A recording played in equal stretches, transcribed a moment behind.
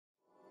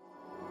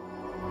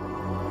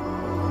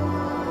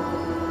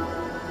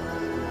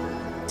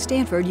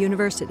Stanford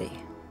University.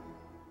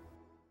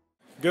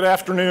 Good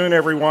afternoon,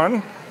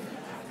 everyone.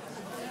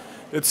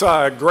 It's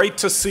great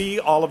to see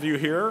all of you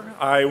here.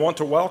 I want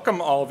to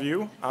welcome all of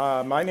you.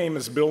 My name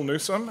is Bill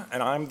Newsome,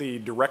 and I'm the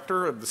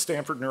director of the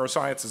Stanford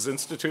Neurosciences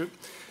Institute.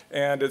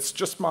 And it's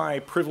just my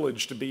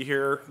privilege to be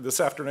here this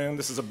afternoon.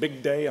 This is a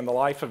big day in the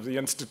life of the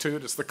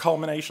Institute. It's the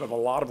culmination of a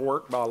lot of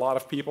work by a lot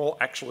of people,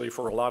 actually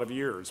for a lot of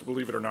years,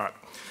 believe it or not.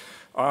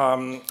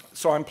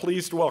 So I'm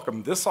pleased to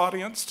welcome this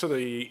audience to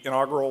the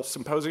Inaugural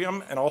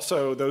Symposium, and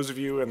also those of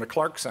you in the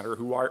Clark Center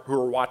who are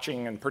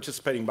watching and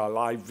participating by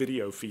live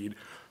video feed.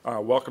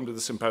 Welcome to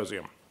the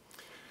symposium.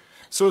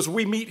 So as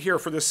we meet here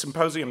for this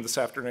symposium this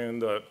afternoon,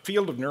 the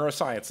field of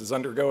neuroscience is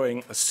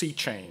undergoing a sea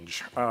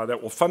change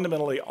that will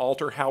fundamentally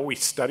alter how we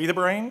study the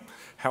brain,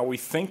 how we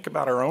think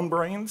about our own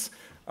brains,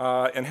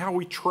 and how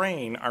we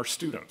train our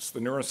students, the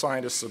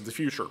neuroscientists of the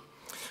future.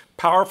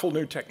 Powerful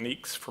new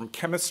techniques from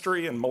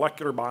chemistry and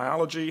molecular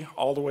biology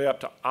all the way up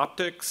to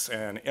optics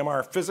and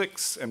MR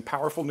physics and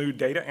powerful new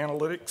data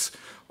analytics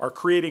are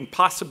creating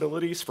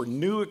possibilities for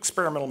new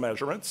experimental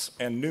measurements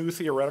and new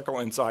theoretical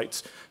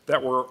insights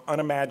that were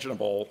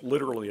unimaginable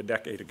literally a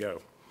decade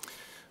ago.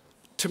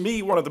 To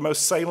me, one of the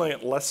most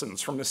salient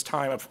lessons from this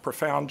time of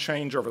profound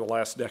change over the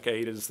last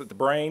decade is that the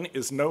brain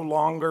is no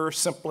longer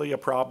simply a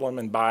problem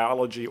in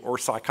biology or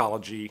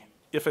psychology,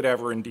 if it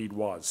ever indeed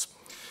was.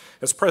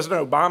 As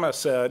President Obama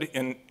said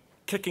in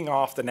kicking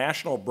off the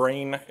National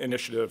Brain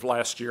Initiative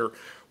last year,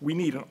 we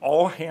need an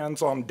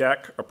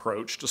all-hands-on-deck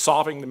approach to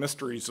solving the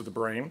mysteries of the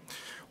brain,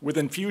 with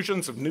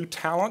infusions of new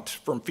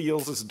talent from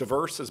fields as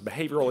diverse as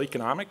behavioral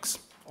economics,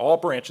 all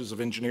branches of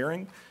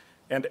engineering,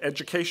 and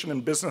education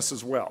and business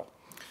as well.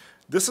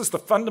 This is the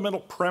fundamental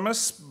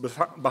premise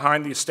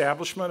behind the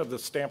establishment of the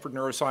Stanford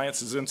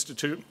Neurosciences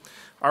Institute.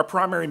 Our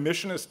primary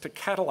mission is to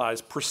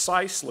catalyze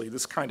precisely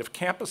this kind of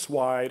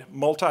campus-wide,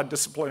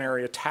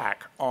 multidisciplinary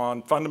attack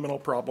on fundamental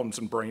problems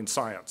in brain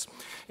science.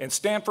 And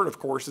Stanford, of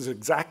course, is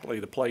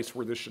exactly the place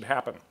where this should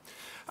happen.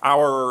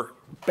 Our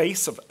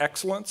base of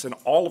excellence in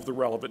all of the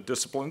relevant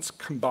disciplines,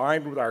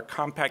 combined with our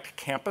compact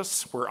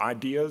campus where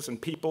ideas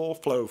and people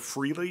flow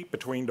freely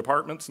between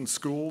departments and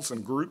schools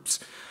and groups,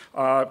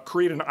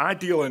 create an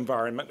ideal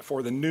environment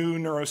for the new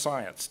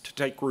neuroscience to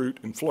take root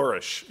and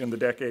flourish in the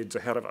decades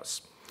ahead of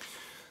us.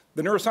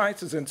 The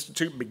Neurosciences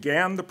Institute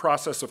began the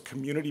process of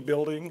community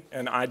building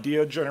and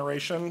idea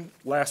generation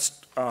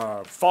last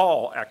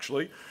fall,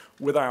 actually,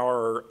 with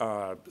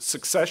our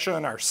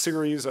succession, our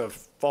series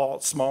of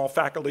small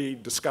faculty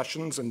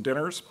discussions and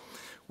dinners.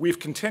 We've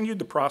continued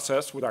the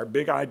process with our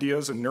Big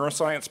Ideas in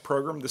Neuroscience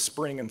program this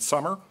spring and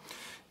summer.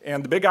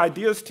 And the Big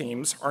Ideas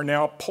teams are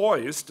now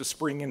poised to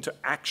spring into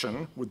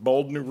action with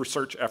bold new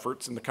research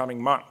efforts in the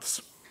coming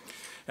months.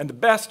 And the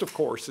best, of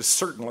course, is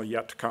certainly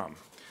yet to come.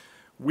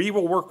 We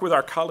will work with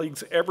our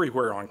colleagues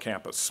everywhere on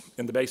campus,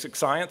 in the basic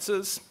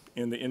sciences,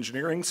 in the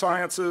engineering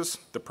sciences,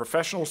 the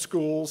professional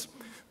schools,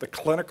 the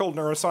clinical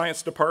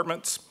neuroscience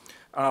departments,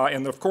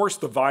 and of course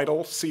the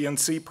vital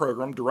CNC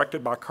program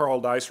directed by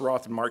Carl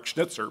Deisroth and Mark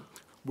Schnitzer.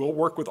 We'll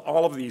work with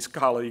all of these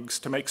colleagues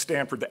to make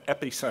Stanford the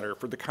epicenter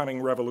for the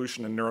coming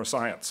revolution in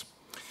neuroscience.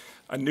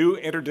 A new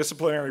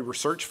interdisciplinary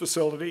research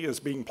facility is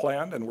being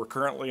planned, and we're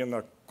currently in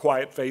the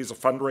quiet phase of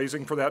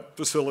fundraising for that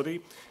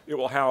facility. It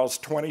will house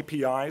 20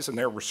 PIs and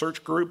their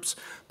research groups,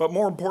 but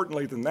more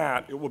importantly than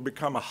that, it will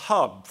become a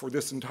hub for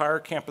this entire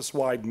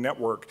campus-wide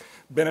network,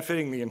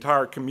 benefiting the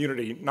entire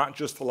community, not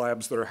just the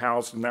labs that are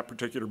housed in that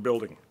particular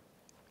building.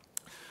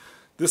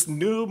 This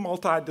new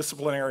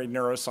multidisciplinary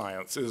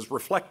neuroscience is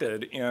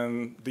reflected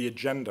in the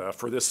agenda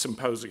for this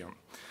symposium.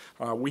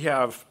 We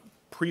have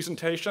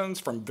presentations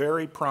from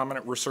very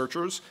prominent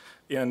researchers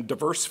in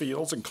diverse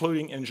fields,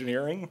 including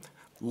engineering,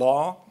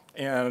 law,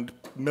 and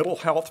mental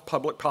health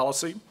public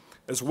policy,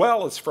 as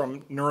well as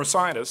from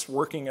neuroscientists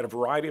working at a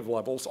variety of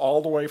levels,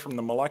 all the way from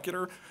the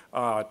molecular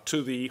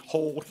to the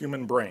whole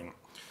human brain.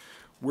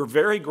 We're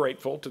very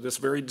grateful to this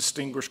very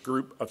distinguished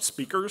group of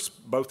speakers,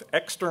 both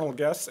external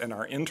guests and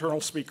our internal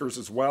speakers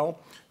as well,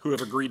 who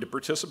have agreed to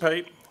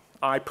participate.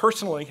 I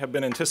personally have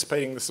been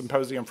anticipating the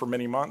symposium for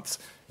many months,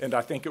 and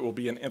I think it will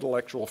be an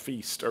intellectual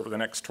feast over the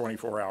next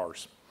 24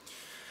 hours.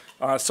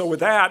 So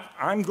with that,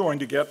 I'm going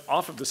to get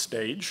off of the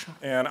stage,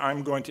 and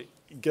I'm going to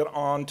get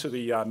on to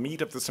the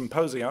meat of the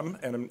symposium,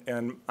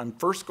 and I'm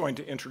first going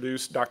to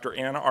introduce Dr.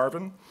 Anna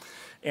Arvin.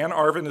 Anna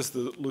Arvin is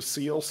the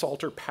Lucille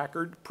Salter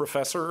Packard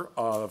Professor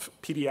of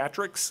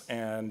Pediatrics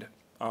and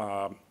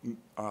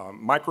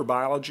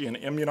microbiology and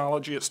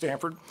immunology at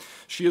Stanford.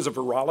 She is a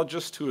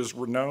virologist who is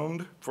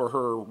renowned for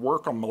her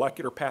work on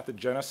molecular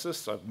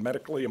pathogenesis of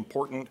medically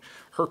important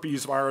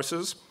herpes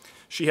viruses.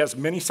 She has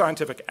many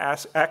scientific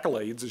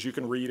accolades, as you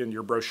can read in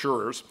your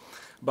brochures,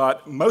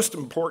 but most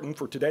important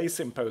for today's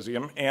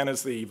symposium, Anne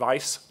is the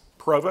Vice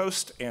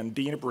Provost and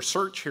Dean of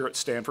Research here at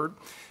Stanford.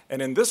 And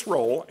in this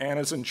role, Anne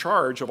is in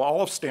charge of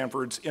all of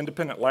Stanford's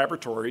independent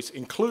laboratories,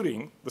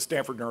 including the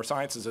Stanford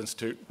Neurosciences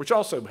Institute, which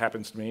also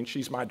happens to mean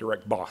she's my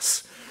direct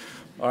boss.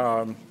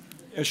 And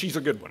she's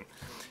a good one.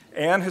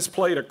 Anne has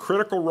played a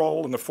critical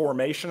role in the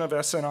formation of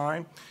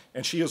SNI,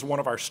 and she is one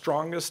of our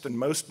strongest and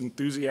most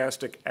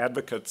enthusiastic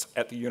advocates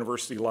at the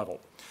university level.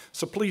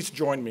 So please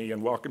join me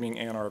in welcoming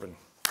Anna Arvin.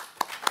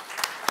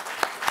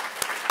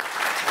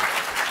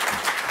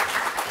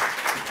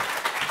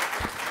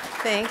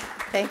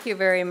 Thank you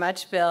very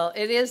much, Bill.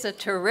 It is a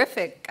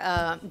terrific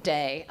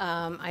day.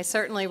 I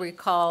certainly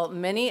recall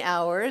many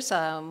hours,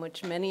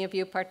 which many of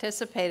you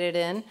participated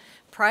in,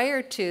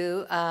 prior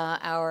to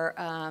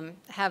our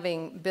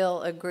having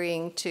Bill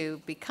agreeing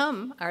to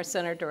become our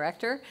center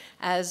director,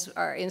 as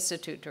our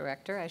institute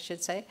director, I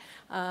should say,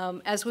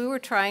 as we were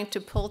trying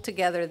to pull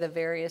together the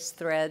various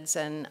threads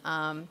and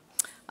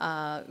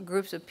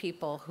groups of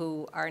people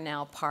who are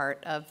now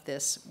part of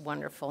this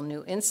wonderful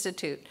new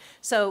institute.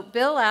 So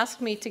Bill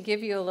asked me to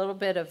give you a little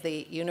bit of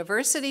the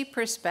university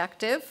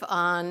perspective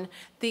on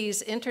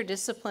these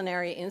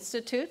interdisciplinary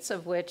institutes,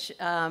 of which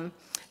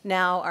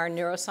now our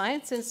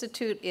Neuroscience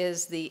Institute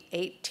is the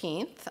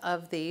 18th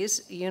of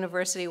these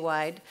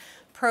university-wide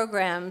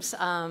programs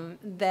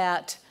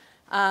that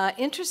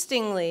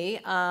interestingly,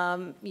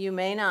 you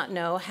may not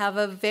know, have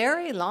a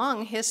very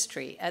long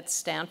history at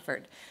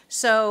Stanford.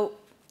 So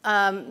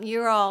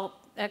you're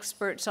all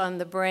experts on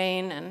the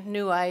brain and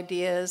new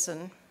ideas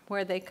and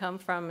where they come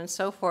from and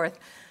so forth.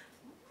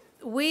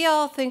 We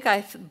all think,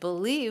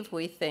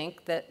 we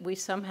think that we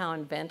somehow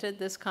invented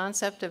this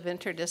concept of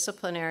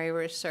interdisciplinary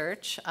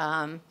research.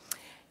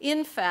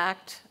 In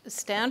fact,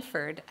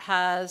 Stanford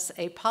has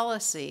a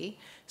policy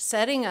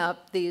setting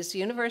up these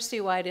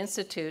university-wide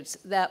institutes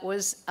that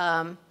was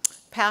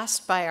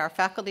passed by our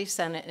faculty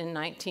senate in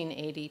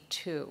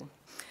 1982.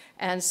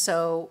 And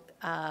so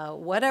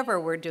whatever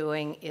we're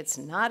doing, it's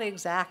not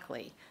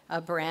exactly a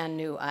brand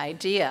new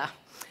idea.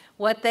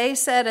 What they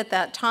said at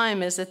that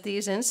time is that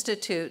these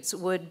institutes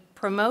would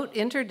promote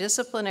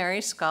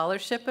interdisciplinary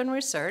scholarship and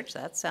research,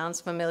 that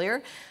sounds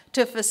familiar,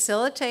 to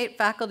facilitate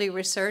faculty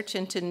research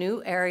into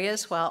new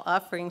areas while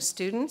offering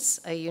students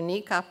a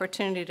unique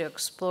opportunity to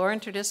explore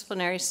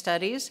interdisciplinary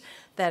studies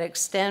that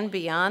extend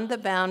beyond the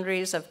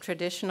boundaries of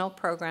traditional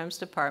programs,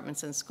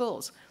 departments, and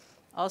schools.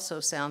 Also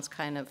sounds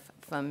kind of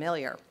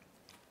familiar.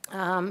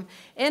 In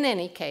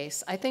any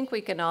case, I think we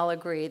can all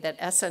agree that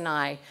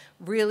SNI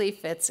really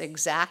fits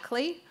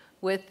exactly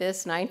with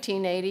this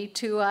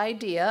 1982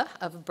 idea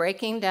of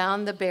breaking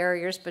down the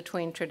barriers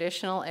between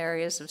traditional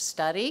areas of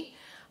study,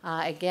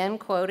 again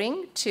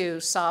quoting, to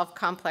solve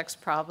complex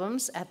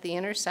problems at the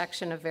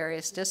intersection of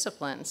various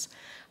disciplines,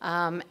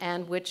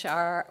 and which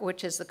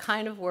is the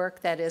kind of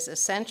work that is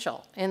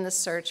essential in the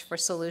search for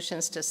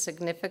solutions to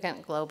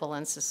significant global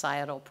and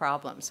societal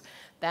problems.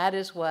 That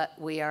is what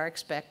we are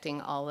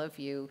expecting all of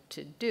you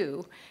to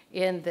do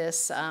in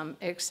this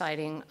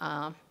exciting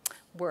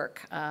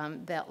work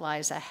that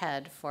lies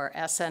ahead for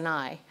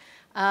SNI.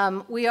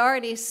 We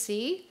already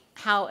see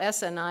how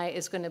SNI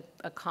is going to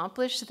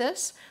accomplish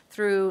this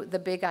through the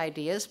Big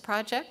Ideas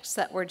projects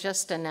that were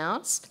just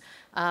announced.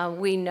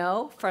 We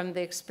know from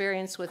the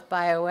experience with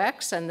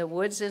BioX and the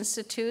Woods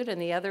Institute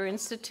and the other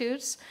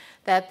institutes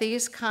that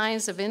these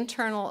kinds of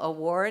internal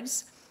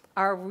awards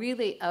are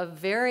really a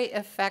very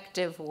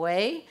effective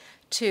way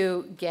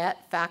to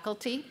get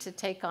faculty to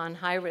take on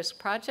high-risk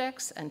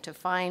projects and to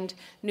find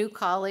new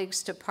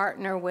colleagues to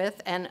partner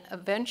with, and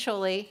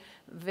eventually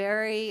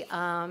very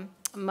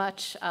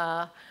much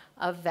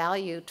of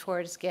value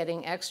towards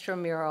getting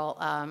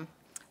extramural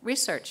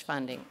research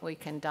funding. We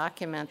can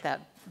document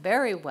that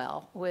very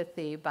well with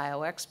the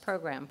BioX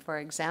program, for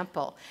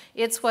example.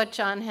 It's what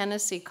John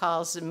Hennessy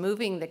calls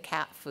moving the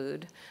cat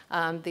food,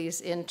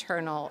 these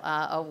internal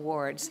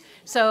awards.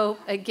 So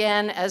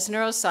again, as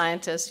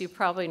neuroscientists, you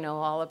probably know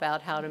all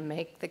about how to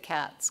make the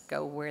cats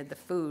go where the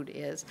food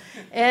is.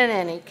 In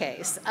any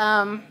case,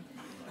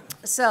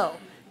 so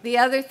the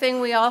other thing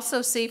we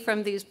also see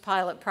from these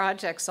pilot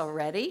projects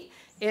already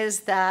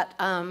is that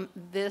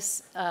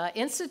this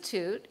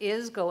institute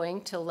is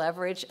going to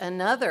leverage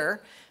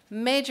another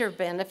major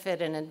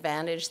benefit and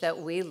advantage that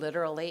we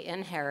literally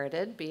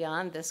inherited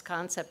beyond this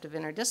concept of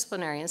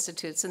interdisciplinary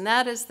institutes, and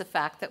that is the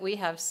fact that we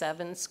have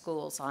 7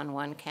 schools on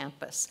one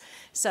campus.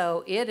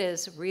 So it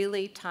is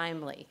really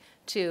timely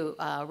to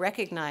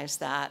recognize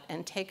that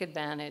and take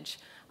advantage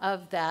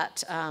of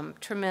that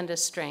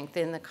tremendous strength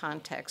in the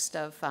context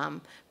of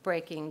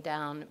breaking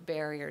down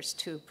barriers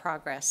to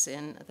progress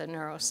in the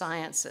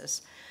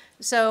neurosciences.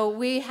 So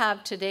we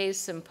have today's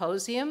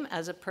symposium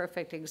as a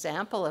perfect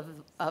example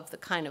of the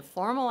kind of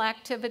formal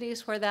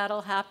activities where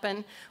that'll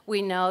happen.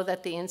 We know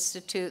that the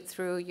Institute,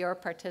 through your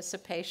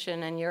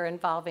participation and your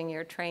involving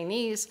your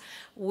trainees,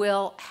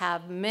 will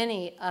have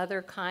many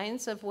other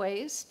kinds of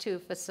ways to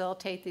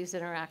facilitate these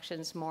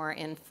interactions more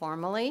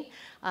informally.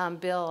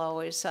 Bill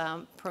always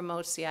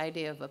promotes the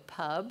idea of a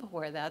pub,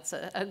 where that's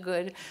a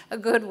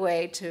good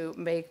way to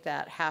make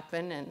that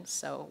happen, and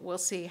so we'll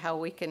see how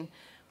we can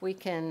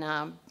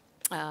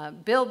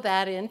build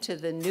that into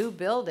the new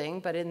building,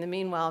 but in the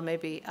meanwhile,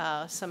 maybe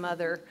some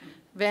other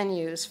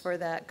venues for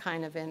that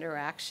kind of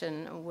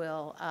interaction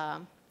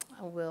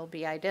will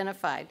be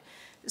identified.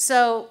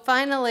 So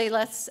finally,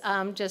 let's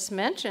just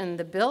mention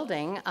the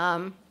building.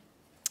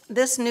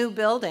 This new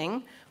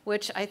building,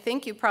 which I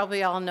think you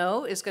probably all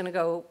know, is going to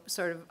go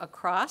sort of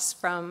across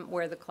from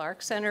where the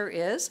Clark Center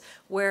is,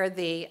 where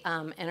the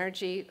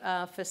energy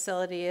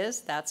facility is.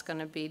 That's going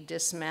to be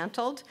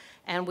dismantled,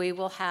 and we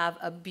will have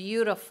a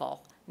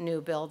beautiful new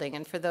building.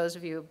 And for those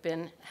of you who've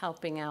been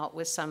helping out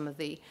with some of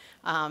the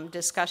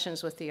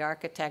discussions with the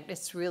architect,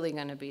 it's really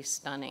going to be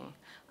stunning.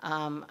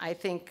 I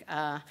think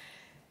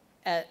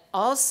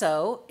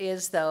also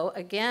is, though,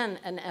 again,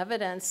 an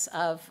evidence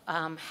of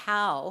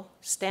how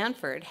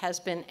Stanford has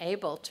been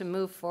able to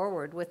move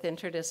forward with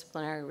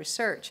interdisciplinary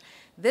research.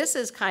 This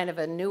is kind of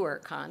a newer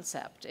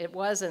concept. It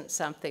wasn't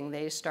something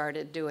they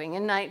started doing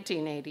in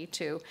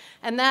 1982,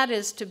 and that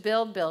is to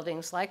build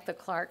buildings like the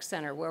Clark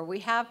Center, where we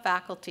have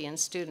faculty and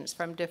students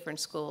from different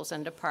schools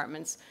and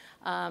departments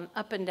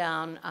up and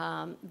down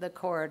the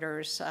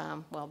corridors.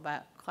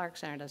 Clark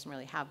Center doesn't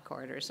really have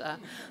corridors.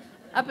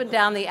 Up and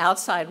down the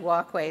outside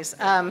walkways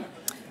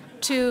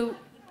to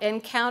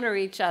encounter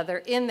each other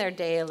in their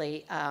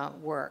daily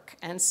work.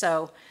 And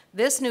so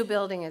this new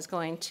building is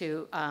going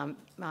to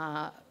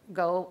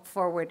go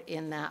forward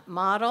in that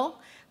model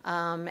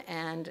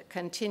and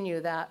continue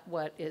that,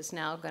 what is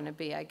now going to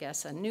be, I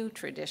guess, a new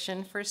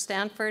tradition for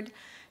Stanford.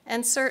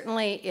 And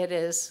certainly it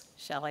is,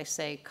 shall I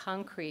say,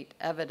 concrete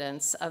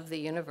evidence of the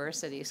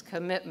university's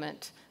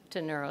commitment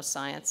to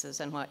neurosciences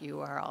and what you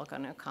are all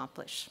going to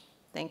accomplish.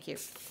 Thank you.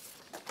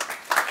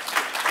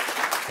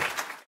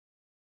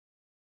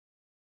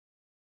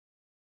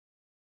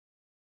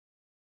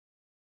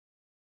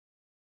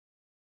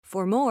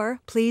 For more,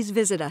 please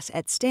visit us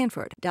at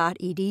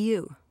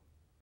stanford.edu.